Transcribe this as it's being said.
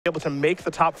able to make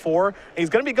the top 4. He's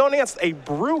going to be going against a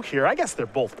brew here. I guess they're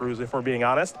both brews, if we're being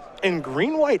honest. In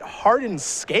green-white hardened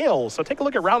scales. So take a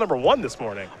look at round number 1 this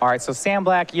morning. All right, so Sam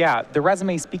Black, yeah, the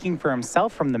resume speaking for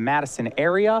himself from the Madison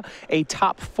area. A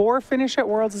top 4 finish at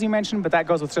Worlds, as you mentioned, but that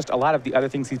goes with just a lot of the other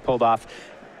things he's pulled off.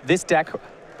 This deck,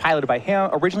 piloted by him,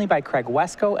 originally by Craig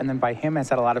Wesco, and then by him, has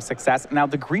had a lot of success. Now,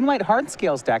 the green-white hard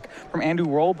scales deck from Andrew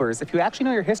Wolbers, if you actually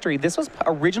know your history, this was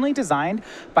originally designed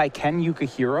by Ken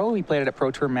Yukihiro. He played it at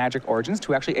Pro Tour Magic Origins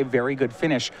to actually a very good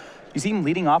finish. You see him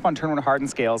leading off on turn 1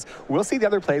 hardened scales. We'll see the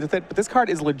other plays with it, but this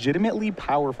card is legitimately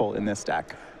powerful in this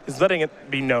deck. He's letting it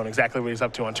be known exactly what he's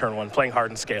up to on turn 1, playing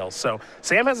hardened scales. So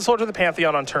Sam has a Soldier of the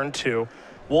Pantheon on turn 2.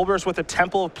 Wolbers with a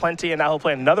Temple of Plenty, and now he'll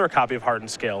play another copy of hardened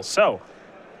scales. So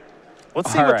let's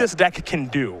see what this deck can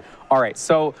do. All right,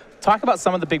 so talk about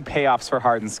some of the big payoffs for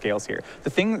hardened scales here. The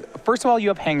thing, first of all, you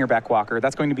have Hangerback Walker.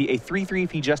 That's going to be a 3/3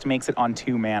 if he just makes it on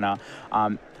 2 mana.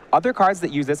 Other cards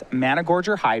that use this, Mana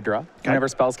Gorger Hydra. Whenever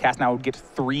spells cast now would get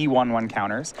 3 1/1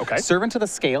 counters. Okay. Servant of the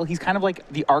Scale, he's kind of like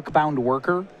the Arcbound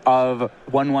Worker of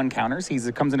 1/1 counters. He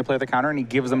comes into play with a counter and he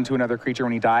gives them to another creature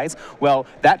when he dies. Well,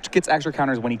 that gets extra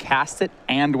counters when he casts it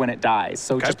and when it dies.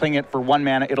 So just playing it for 1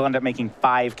 mana, it'll end up making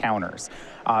 5 counters.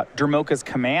 Dramoka's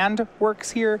Command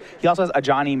works here. He also has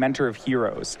Ajani, Mentor of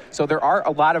Heroes. So there are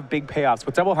a lot of big payoffs.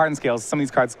 With double hardened scales, some of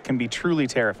these cards can be truly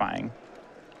terrifying.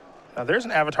 Now there's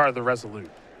an Avatar of the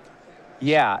Resolute.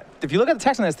 Yeah, if you look at the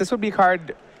text on this, this would be a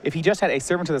card, if he just had a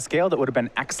Servant to the Scale, that would have been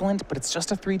excellent, but it's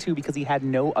just a 3/2 because he had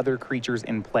no other creatures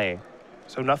in play.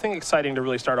 So nothing exciting to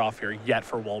really start off here yet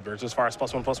for Wolbers as far as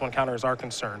 +1/+1 counters are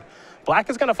concerned.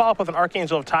 Black is going to follow up with an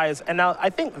Archangel of Ties, and now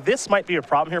I think this might be a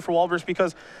problem here for Wolbers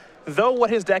because though what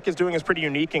his deck is doing is pretty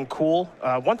unique and cool,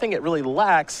 one thing it really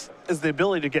lacks is the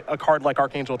ability to get a card like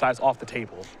Archangel of Ties off the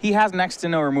table. He has next to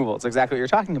no removal. It's exactly what you're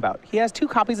talking about. He has 2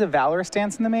 copies of Valorous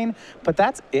Stance in the main, but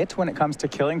that's it when it comes to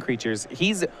killing creatures.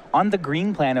 He's on the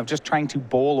green plan of just trying to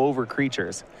bowl over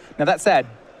creatures. Now that said,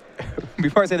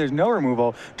 before I say there's no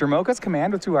removal, Dramoka's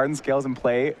Command with 2 hardened scales in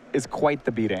play is quite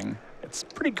the beating. It's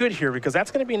pretty good here because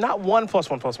that's going to be not 1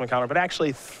 +1/+1 counter, but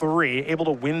actually 3, able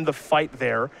to win the fight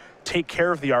there, take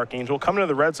care of the Archangel, come into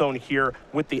the red zone here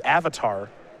with the Avatar.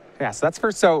 Yeah, so that's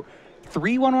first. So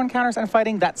 3 1/1 counters and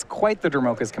fighting, that's quite the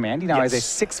Dramoka's Command. He now has a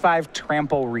 6/5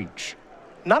 trample reach.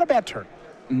 Not a bad turn.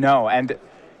 No, and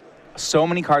so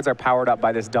many cards are powered up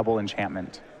by this double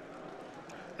enchantment.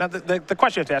 Now, the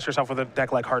question you have to ask yourself with a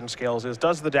deck like Hardened Scales is,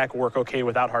 does the deck work okay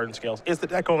without Hardened Scales? Is the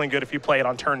deck only good if you play it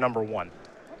on turn number 1?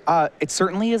 It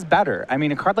certainly is better. I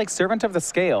mean, a card like Servant of the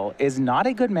Scale is not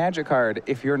a good Magic card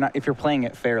if you're playing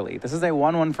it fairly. This is a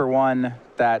 1/1 for 1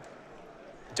 that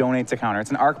donates a counter.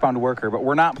 It's an Arcbound Worker, but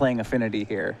we're not playing Affinity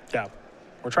here. Yeah,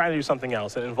 we're trying to do something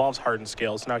else. It involves Hardened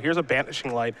Scales. Now here's a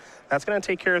Banishing Light. That's going to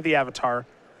take care of the Avatar.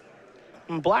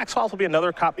 Black's Falls will be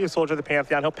another copy of Soldier of the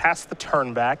Pantheon. He'll pass the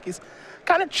turn back. He's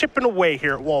kind of chipping away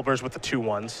here at Wolbers with the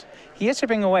 2/1s. He is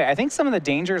chipping away. I think some of the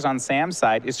dangers on Sam's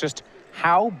side is just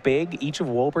how big each of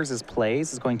Wolbers'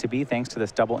 plays is going to be thanks to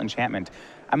this double enchantment.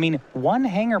 I mean, 1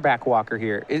 Hangerback Walker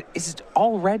here is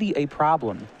already a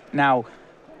problem. Now,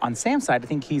 on Sam's side, I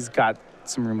think he's got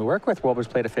some room to work with. Wolbers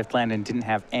played a 5th land and didn't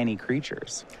have any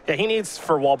creatures. Yeah, he needs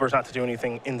for Wolbers not to do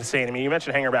anything insane. I mean, you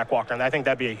mentioned Hangerback Walker, and I think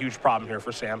that'd be a huge problem here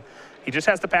for Sam. He just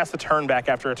has to pass the turn back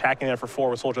after attacking there for 4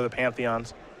 with Soldier of the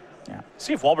Pantheons. Yeah.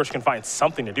 See if Wolbers can find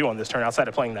something to do on this turn outside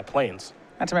of playing that Plains.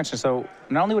 Not to mention, so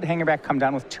not only would Hangerback come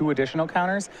down with 2 additional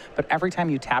counters, but every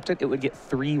time you tapped it, it would get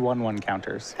 3 1/1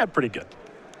 counters. Yeah, pretty good.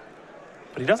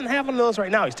 But he doesn't have one of those right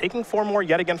now. He's taking 4 more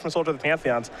yet again from Soldier of the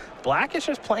Pantheons. Black is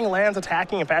just playing lands,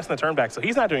 attacking, and passing the turn back, so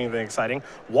he's not doing anything exciting.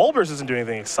 Wolbers isn't doing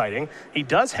anything exciting. He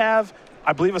does have,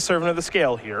 I believe, a Servant of the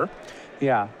Scale here.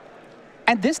 Yeah.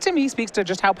 And this, to me, speaks to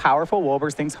just how powerful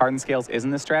Wolbers thinks Hardened Scales is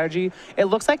in this strategy. It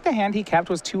looks like the hand he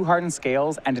kept was 2 Hardened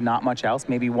Scales and not much else,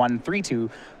 maybe 1 3/2,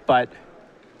 but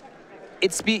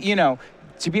you know,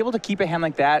 to be able to keep a hand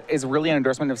like that is really an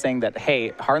endorsement of saying that,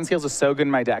 hey, Hardened Scales is so good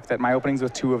in my deck that my openings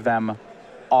with 2 of them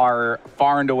are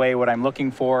far and away what I'm looking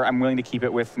for. I'm willing to keep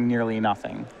it with nearly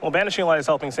nothing. Well, Banishing Light is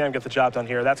helping Sam get the job done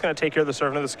here. That's going to take care of the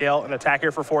Servant of the Scale. An attack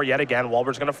here for 4 yet again.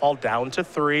 Wolbers going to fall down to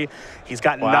 3. He's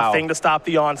got nothing to stop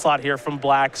the onslaught here from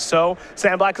Black. So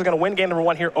Sam Black is going to win game number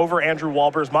 1 here over Andrew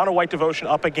Wolbers. Mono White Devotion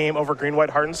up a game over Green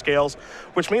White Hardened Scales,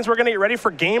 which means we're going to get ready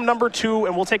for game number 2,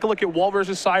 and we'll take a look at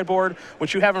Wolbers' sideboard,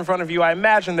 which you have in front of you. I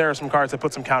imagine there are some cards that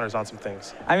put some counters on some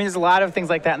things. I mean, there's a lot of things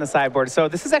like that in the sideboard. So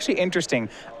this is actually interesting.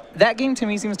 That game, to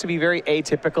me, seems to be very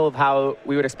atypical of how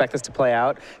we would expect this to play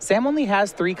out. Sam only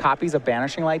has 3 copies of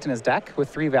Banishing Light in his deck with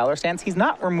 3 Valor Stance. He's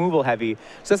not removal heavy.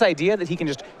 So this idea that he can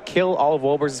just kill all of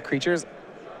Wolbers' creatures,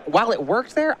 while it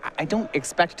worked there, I don't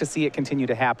expect to see it continue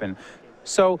to happen.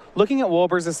 So looking at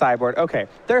Wolbers' sideboard, okay,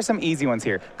 there are some easy ones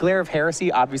here. Glare of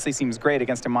Heresy obviously seems great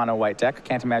against a mono-white deck.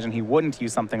 Can't imagine he wouldn't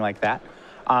use something like that.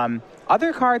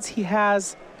 Other cards he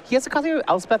has a copy of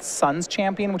Elspeth's Sun's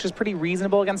Champion, which is pretty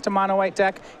reasonable against a mono-white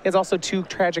deck. He has also 2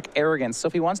 Tragic Arrogance. So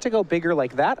if he wants to go bigger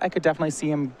like that, I could definitely see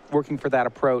him working for that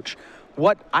approach.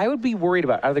 What I would be worried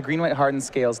about out of the green-white hardened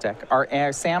scales deck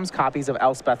are Sam's copies of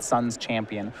Elspeth's Sun's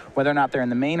Champion. Whether or not they're in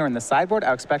the main or in the sideboard,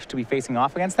 I expect to be facing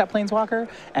off against that Planeswalker.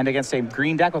 And against a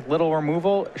green deck with little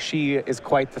removal, she is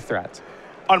quite the threat.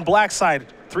 On black side,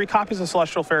 3 copies of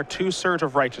Celestial Fair, 2 Surge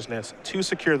of Righteousness, 2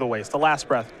 Secure the Waste, the Last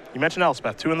Breath. You mentioned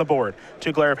Elspeth, 2 on the board,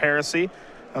 2 Glare of Heresy,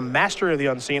 a Mastery of the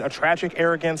Unseen, a Tragic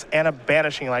Arrogance, and a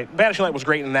Banishing Light. Banishing Light was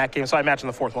great in that game, so I imagine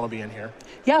the 4th one will be in here.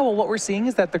 Yeah, well, what we're seeing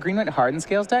is that the green-white hardened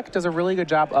scales deck does a really good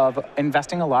job of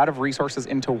investing a lot of resources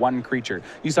into one creature.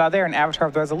 You saw there an Avatar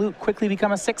of the Resolute quickly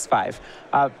become a 6/5.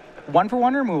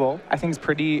 1-for-1 removal, I think,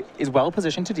 is well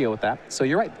positioned to deal with that. So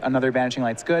you're right, another Banishing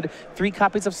Light's good. 3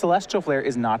 copies of Celestial Flare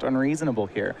is not unreasonable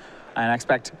here. And I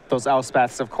expect those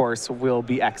Elspeths, of course, will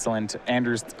be excellent.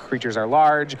 Andrew's creatures are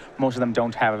large. Most of them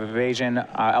don't have evasion.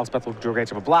 Elspeth will do a great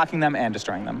job of blocking them and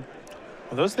destroying them.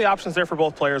 Well, those are the options there for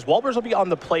both players. Wolbers will be on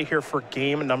the play here for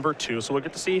game number 2, so we'll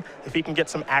get to see if he can get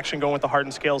some action going with the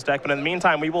Hardened Scales deck. But in the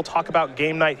meantime, we will talk about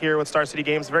game night here with Star City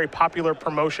Games, a very popular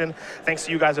promotion. Thanks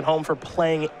to you guys at home for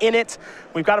playing in it.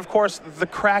 We've got, of course, the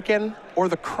Kraken or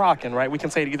the Kraken, right? We can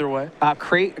say it either way.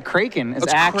 Kraken is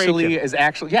actually,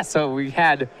 yes, so we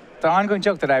had the ongoing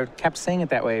joke that I kept saying it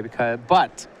that way,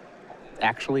 but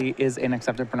actually is an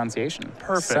accepted pronunciation.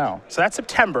 Perfect. So that's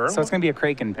September. So it's going to be a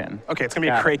Kraken pin. Okay, it's going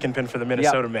to be a Kraken pin for the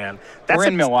Minnesota man. We're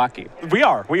in Milwaukee. We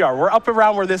are. We're up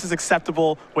around where this is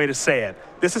acceptable way to say it.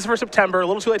 This is for September. A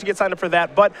little too late to get signed up for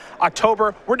that, but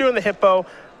October, we're doing the Hippo.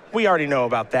 We already know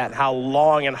about that, how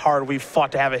long and hard we've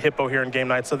fought to have a Hippo here in game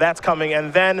night. So that's coming.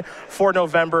 And then for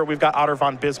November, we've got Otter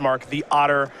von Bismarck, the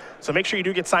Otter. So make sure you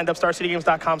do get signed up,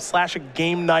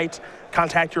 starcitygames.com/game night.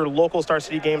 Contact your local Star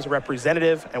City Games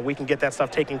representative, and we can get that stuff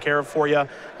taken care of for you.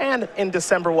 And in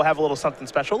December, we'll have a little something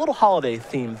special, a little holiday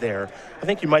theme there. I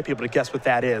think you might be able to guess what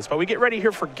that is. But we get ready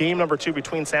here for game number 2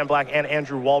 between Sam Black and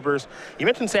Andrew Wolbers. You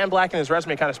mentioned Sam Black and his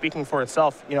resume kind of speaking for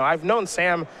itself. You know, I've known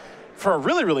Sam for a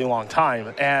really, really long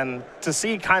time, and to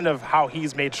see kind of how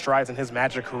he's made strides in his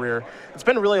Magic career, it's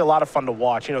been really a lot of fun to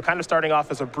watch. You know, kind of starting off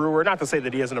as a brewer, not to say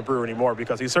that he isn't a brewer anymore,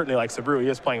 because he certainly likes to brew. He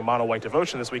is playing Mono White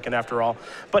Devotion this weekend after all,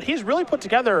 but he's really put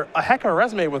together a heck of a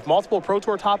resume with multiple Pro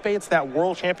Tour top 8s, that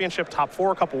World Championship top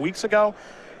 4 a couple weeks ago.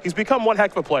 He's become one heck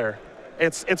of a player.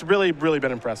 It's really, really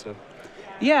been impressive.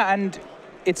 Yeah, and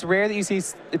it's rare that you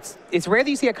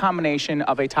see a combination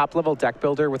of a top-level deck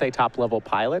builder with a top-level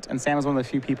pilot, and Sam is one of the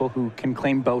few people who can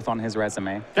claim both on his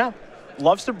resume. Yeah,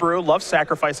 loves to brew, loves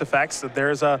sacrifice effects.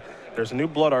 There's a new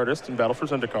Blood Artist in Battle for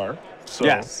Zendikar. So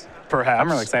yes. Perhaps. I'm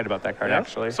really excited about that card,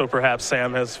 actually. So perhaps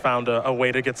Sam has found a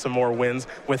way to get some more wins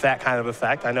with that kind of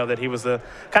effect. I know that he was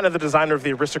kind of the designer of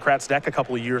the Aristocrats deck a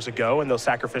couple of years ago and those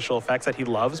sacrificial effects that he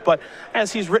loves. But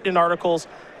as he's written in articles,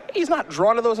 he's not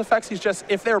drawn to those effects. He's just,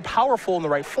 if they're powerful in the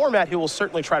right format, he will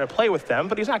certainly try to play with them,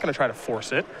 but he's not going to try to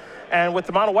force it. And with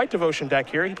the Mono White Devotion deck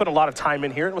here, he put a lot of time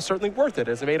in here. It was certainly worth it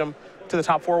as it made him to the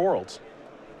top 4 worlds.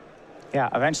 Yeah,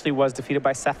 eventually was defeated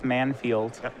by Seth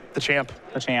Manfield. Yeah, the champ.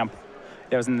 The champ.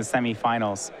 That was in the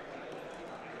semifinals.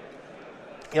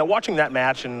 You know, watching that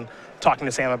match and talking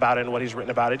to Sam about it and what he's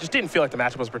written about it, just didn't feel like the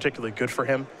matchup was particularly good for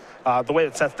him. The way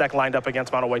that Seth's deck lined up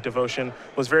against Mono White Devotion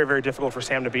was very, very difficult for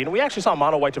Sam to beat. And we actually saw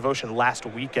Mono White Devotion last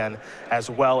weekend as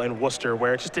well in Worcester,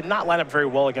 where it just did not line up very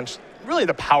well against really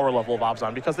the power level of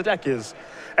Abzan, because the deck is,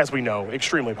 as we know,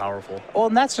 extremely powerful. Well,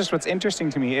 and that's just what's interesting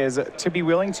to me, is to be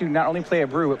willing to not only play a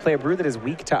brew, but play a brew that is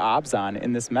weak to Abzan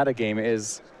in this metagame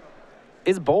is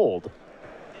bold.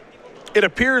 It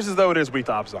appears as though it is weak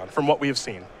to Abzan from what we have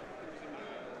seen.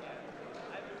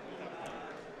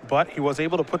 But he was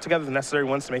able to put together the necessary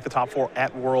wins to make the top 4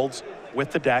 at Worlds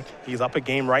with the deck. He's up a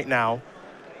game right now.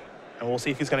 And we'll see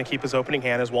if he's going to keep his opening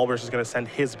hand as Wolbers is going to send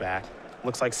his back.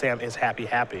 Looks like Sam is happy.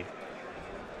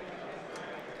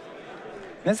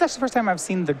 This is actually the first time I've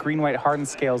seen the green-white Hardened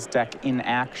Scales deck in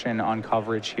action on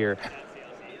coverage here.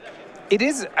 It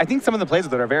is, I think some of the plays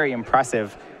with it are very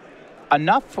impressive.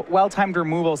 Enough well-timed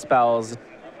removal spells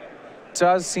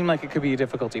does seem like it could be a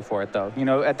difficulty for it, though. You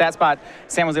know, at that spot,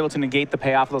 Sam was able to negate the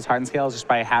payoff of those Hardened Scales just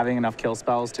by having enough kill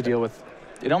spells to deal with.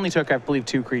 It only took, I believe,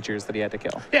 2 creatures that he had to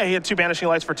kill. Yeah, he had 2 Banishing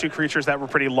Lights for 2 creatures that were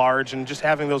pretty large, and just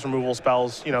having those removal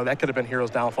spells, you know, that could have been Hero's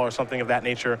Downfall or something of that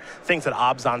nature. Things that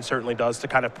Abzan certainly does to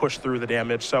kind of push through the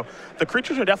damage. So the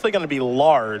creatures are definitely going to be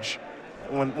large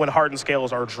when Hardened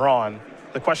Scales are drawn.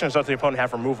 The question is, does the opponent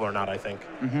have removal or not, I think.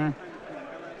 Mm-hmm.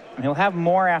 And he'll have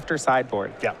more after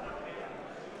sideboard. Yeah.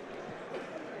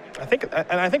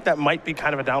 I think that might be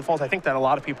kind of a downfall. I think that a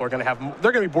lot of people are going to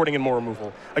they're going to be boarding in more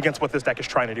removal against what this deck is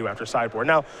trying to do after sideboard.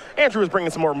 Now, Andrew is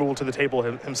bringing some more removal to the table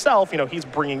himself. You know, he's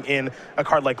bringing in a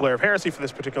card like Glare of Heresy for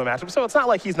this particular matchup, so it's not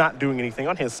like he's not doing anything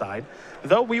on his side.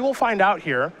 Though we will find out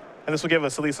here, and this will give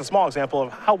us at least a small example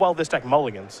of how well this deck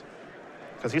mulligans,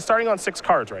 because he's starting on 6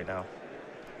 cards right now.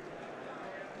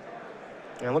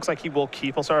 And it looks like he will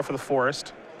keep. He'll start off for the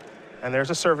Forest. And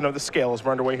there's a Servant of the Scale as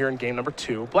we're underway here in game number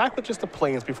 2. Black with just the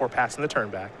Plains before passing the turn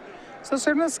back. So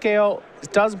Servant of the Scale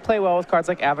does play well with cards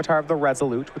like Avatar of the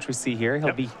Resolute, which we see here.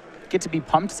 He'll get to be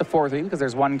pumped to 4/3 because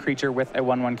there's one creature with a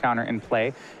 1/1 counter in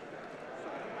play.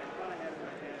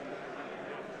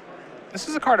 This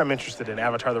is a card I'm interested in,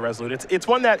 Avatar of the Resolute. It's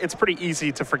one that it's pretty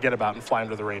easy to forget about and fly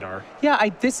under the radar. Yeah,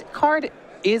 this card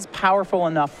is powerful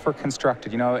enough for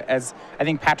constructed. You know, as I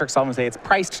think Patrick Sullivan would say, it's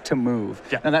priced to move.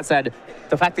 Yeah. Now that said,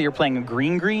 the fact that you're playing a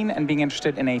green and being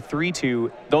interested in a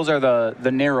 3/2, those are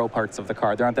the narrow parts of the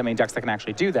card. There aren't that many decks that can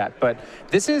actually do that. But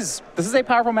this is a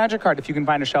powerful Magic card if you can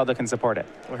find a shell that can support it.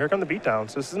 Well, here come the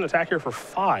beatdowns. This is an attack here for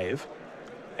 5.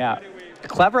 Yeah.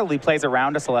 Cleverly plays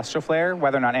around a Celestial Flare,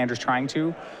 whether or not Andrew's trying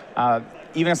to.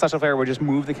 Even a Celestial Flare would just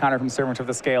move the counter from Servant of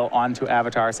the Scale onto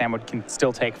Avatar. Sam can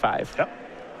still take 5. Yep.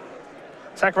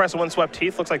 Sacrifice of Windswept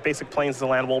Teeth. Looks like basic Plains is the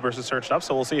land Wolbers has searched up,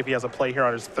 so we'll see if he has a play here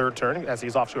on his 3rd turn, as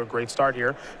he's off to a great start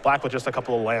here. Black with just a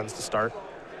couple of lands to start.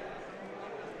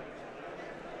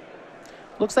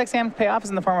 Looks like Sam's payoff is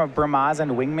in the form of Bramaz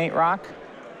and Wingmate Rock.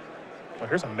 Well,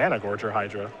 here's a Mana Gorger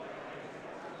Hydra.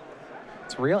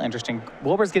 It's real interesting.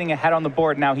 Wolbers getting ahead on the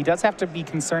board. Now, he does have to be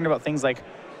concerned about things like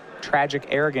Tragic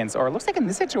Arrogance, or it looks like in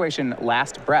this situation,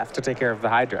 Last Breath to take care of the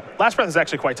Hydra. Last Breath is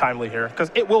actually quite timely here,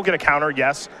 because it will get a counter,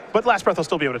 yes, but Last Breath will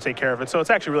still be able to take care of it. So it's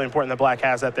actually really important that Black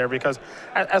has that there, because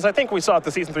as I think we saw at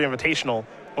the Season 3 Invitational,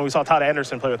 when we saw Todd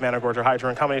Anderson play with Mana Gorger Hydra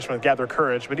in combination with Gather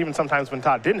Courage, but even sometimes when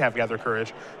Todd didn't have Gather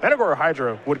Courage, Mana Gorger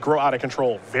Hydra would grow out of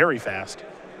control very fast.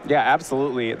 Yeah,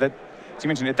 absolutely. As you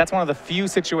mentioned, that's one of the few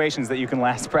situations that you can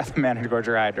Last Breath Mana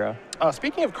Gorger Hydra.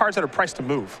 Speaking of cards that are priced to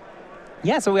move,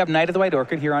 yeah, so we have Knight of the White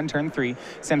Orchid here on turn 3.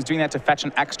 Sam's doing that to fetch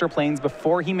an extra Plains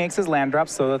before he makes his land drop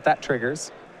so that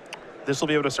triggers. This will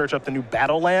be able to search up the new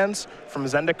battle lands from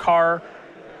Zendikar.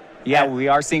 Yeah, we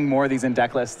are seeing more of these in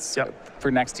deck lists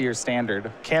for next year's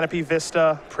Standard. Canopy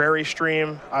Vista, Prairie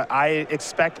Stream. I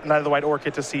expect Knight of the White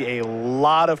Orchid to see a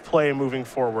lot of play moving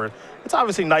forward. It's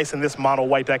obviously nice in this mono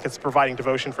white deck. It's providing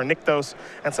devotion for Nykthos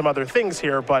and some other things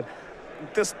here, but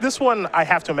this one I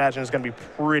have to imagine is going to be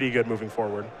pretty good moving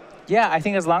forward. Yeah, I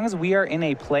think as long as we are in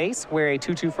a place where a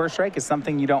 2/2 first strike is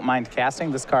something you don't mind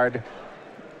casting, this card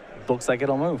looks like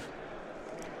it'll move.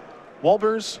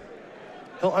 Wolbers,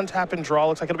 he'll untap and draw.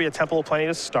 Looks like it'll be a Temple of Plenty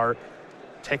to start.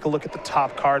 Take a look at the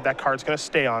top card. That card's going to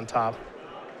stay on top.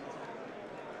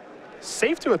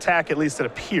 Safe to attack, at least it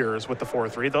appears, with the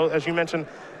 4/3. Though, as you mentioned,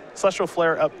 Celestial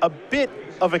Flare, a bit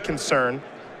of a concern.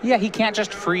 Yeah, he can't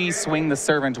just free swing the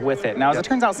Servant with it. Now, as it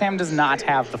turns out, Sam does not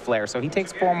have the Flare, so he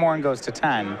takes 4 more and goes to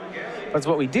 10. But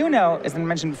what we do know, as I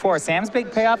mentioned before, Sam's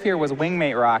big payoff here was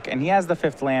Wingmate Rock, and he has the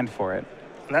 5th land for it.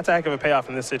 And that's a heck of a payoff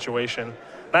in this situation.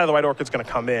 Knight of the White Orchid's going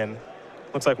to come in.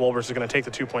 Looks like Wolbers is going to take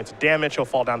the 2 points of damage. He'll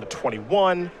fall down to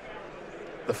 21.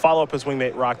 The follow-up is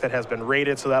Wingmate Rock that has been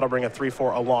rated, so that'll bring a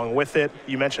 3/4 along with it.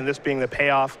 You mentioned this being the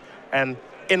payoff. And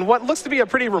in what looks to be a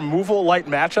pretty removal-light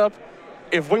matchup,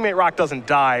 if Wingmate Rock doesn't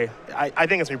die, I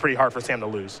think it's going to be pretty hard for Sam to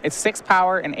lose. It's 6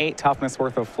 power and 8 toughness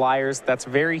worth of flyers. That's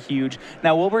very huge.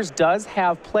 Now, Wolbers does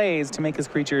have plays to make his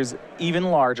creatures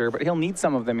even larger, but he'll need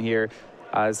some of them here.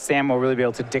 Sam will really be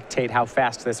able to dictate how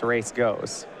fast this race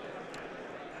goes.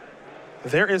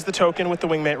 There is the token with the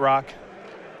Wingmate Rock.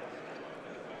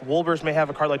 Wolbers may have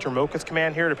a card like Dromoka's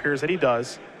Command here. It appears that he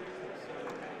does.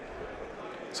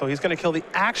 So he's going to kill the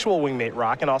actual Wingmate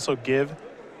Rock and also give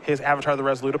his Avatar of the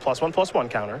Resolute a +1/+1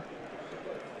 counter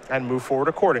and move forward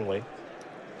accordingly.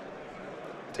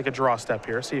 Take a draw step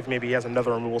here, see if maybe he has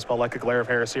another removal spell like a Glare of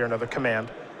Heresy or another command.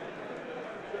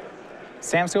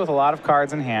 Sam still with a lot of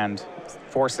cards in hand,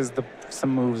 forces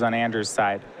some moves on Andrew's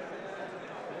side.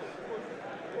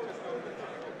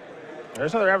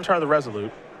 There's another Avatar of the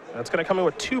Resolute. That's going to come in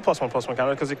with 2 +1/+1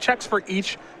 counter because it checks for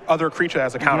each other creature that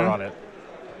has a counter on it.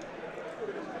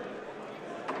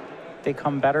 They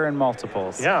come better in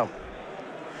multiples. Yeah.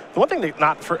 The one thing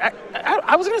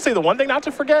I was going to say the one thing not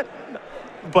to forget,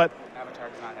 but Avatar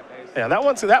does not have haste. yeah,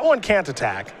 that one can't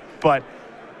attack. But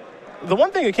the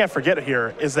one thing you can't forget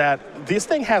here is that this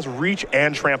thing has reach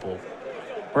and trample.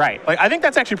 Right. Like I think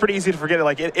that's actually pretty easy to forget.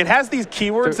 Like it has these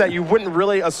keywords that you wouldn't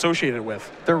really associate it with.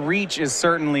 The reach is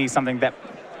certainly something that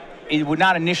it would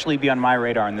not initially be on my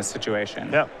radar in this situation.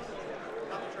 Yeah.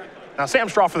 Now,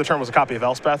 Sam's draw for the turn was a copy of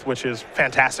Elspeth, which is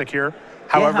fantastic here.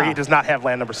 However, he does not have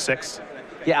land number 6.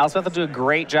 Yeah, Elspeth will do a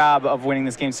great job of winning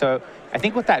this game. So I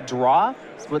think with that draw,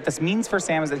 what this means for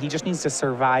Sam is that he just needs to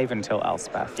survive until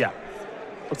Elspeth. Yeah.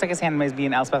 Looks like his hand may be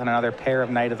an Elspeth and another pair of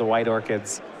Knight of the White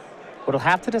Orchids. What he'll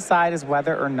have to decide is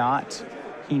whether or not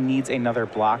he needs another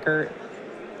blocker.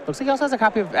 Looks like he also has a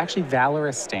copy of actually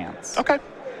Valorous Stance. Okay.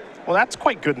 Well, that's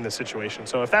quite good in this situation.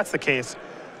 So if that's the case,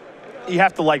 you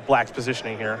have to like Black's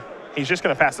positioning here. He's just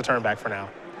going to pass the turn back for now.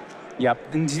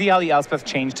 Yep. And see how the Elspeth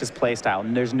changed his playstyle.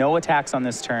 And there's no attacks on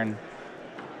this turn.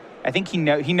 I think he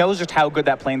knows just how good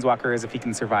that Planeswalker is if he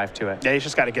can survive to it. Yeah, he's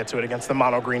just got to get to it against the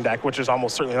mono green deck, which is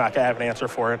almost certainly not going to have an answer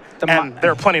for it. And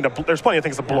there's plenty of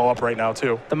things to blow up right now,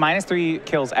 too. The -3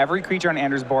 kills every creature on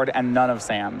Andrew's board and none of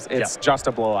Sam's. It's just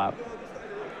a blowout.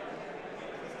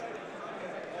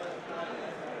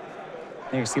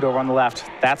 There you see it over on the left.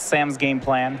 That's Sam's game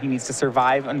plan. He needs to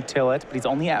survive until it, but he's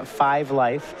only at 5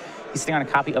 life. He's sitting on a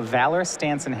copy of Valorous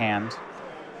Stance in hand,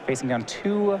 facing down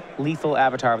 2 lethal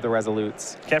Avatar of the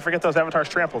Resolutes. Can't forget those Avatars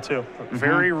trample, too.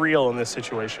 Very real in this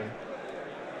situation.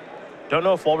 Don't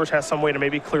know if Wolbers has some way to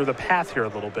maybe clear the path here a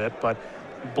little bit, but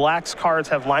Black's cards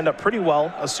have lined up pretty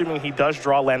well, assuming he does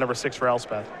draw land number 6 for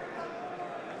Elspeth.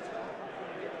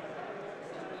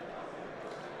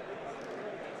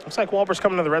 Looks like Wolbers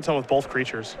coming to the red zone with both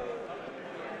creatures.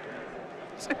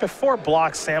 Looks like before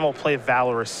block, Sam will play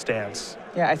Valorous Stance.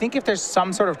 Yeah, I think if there's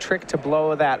some sort of trick to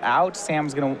blow that out,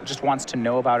 Sam's just wants to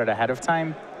know about it ahead of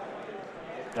time.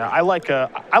 Yeah, I like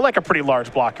a pretty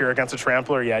large block here against a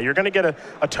Trampler. Yeah, you're going to get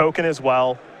a token as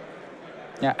well.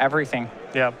 Yeah, everything.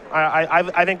 Yeah,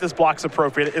 I think this block's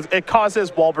appropriate. It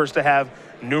causes Wolbers to have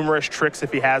numerous tricks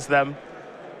if he has them,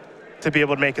 to be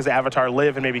able to make his Avatar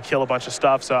live and maybe kill a bunch of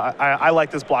stuff. So I like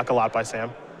this block a lot by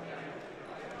Sam.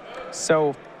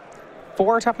 So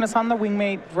 4 toughness on the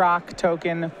Wingmate Rock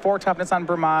token, 4 toughness on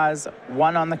Bramaz,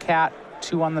 1 on the Cat,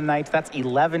 2 on the Knight. That's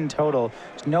 11 total.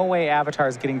 There's no way Avatar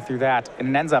is getting through that. And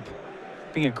it ends up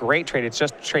being a great trade. It's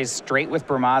just trades straight with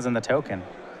Bramaz and the token.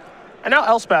 And now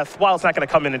Elspeth, while it's not going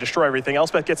to come in and destroy everything,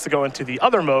 Elspeth gets to go into the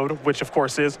other mode, which of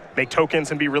course is make tokens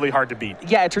and be really hard to beat.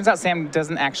 Yeah, it turns out Sam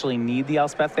doesn't actually need the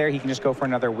Elspeth there. He can just go for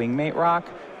another Wingmate Rock.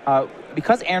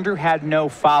 Because Andrew had no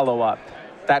follow-up,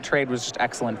 that trade was just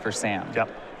excellent for Sam. Yep.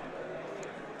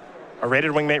 A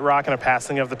rated Wingmate Rock and a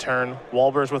passing of the turn.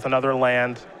 Wolbers with another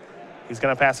land. He's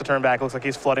going to pass the turn back. Looks like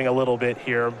he's flooding a little bit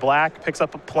here. Black picks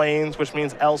up a Plains, which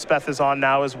means Elspeth is on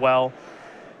now as well.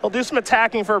 He'll do some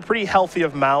attacking for a pretty healthy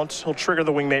amount. He'll trigger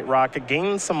the Wingmate Rock,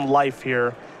 gain some life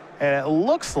here. And it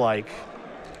looks like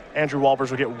Andrew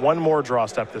Wolbers will get one more draw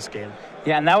step this game.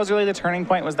 Yeah, and that was really the turning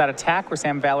point, was that attack where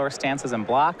Sam Valorous stances and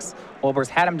blocks. Wolbers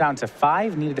had him down to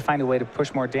 5, needed to find a way to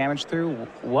push more damage through,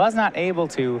 was not able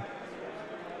to.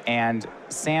 And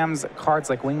Sam's cards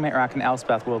like Wingmate Rock and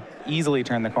Elspeth will easily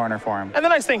turn the corner for him. And the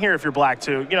nice thing here, if you're Black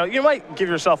too, you might give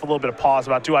yourself a little bit of pause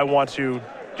about, do I want to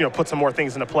put some more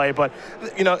things into play, but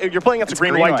if you're playing against a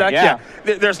green-white deck, yeah,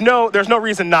 there's no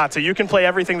reason not to. You can play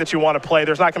everything that you want to play.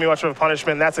 There's not going to be much of a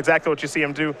punishment. That's exactly what you see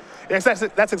him do.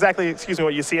 That's exactly,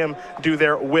 what you see him do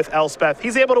there with Elspeth.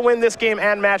 He's able to win this game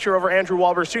and match here over Andrew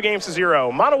Wolbers,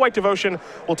 2-0. Mono White Devotion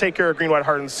will take care of Green-White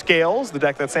Hardened Scales, the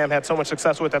deck that Sam had so much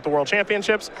success with at the World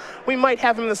Championships. We might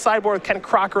have him in the sideboard with Ken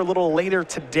Crocker a little later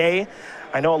today.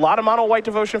 I know a lot of Mono White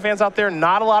Devotion fans out there,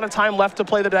 not a lot of time left to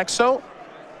play the deck, so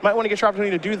might want to get your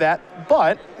opportunity to do that,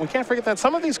 but we can't forget that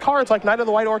some of these cards, like Knight of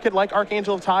the White Orchid, like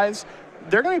Archangel of Ties,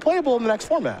 they're going to be playable in the next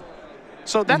format.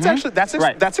 So that's actually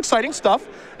that's exciting stuff.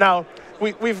 Now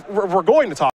we're going to talk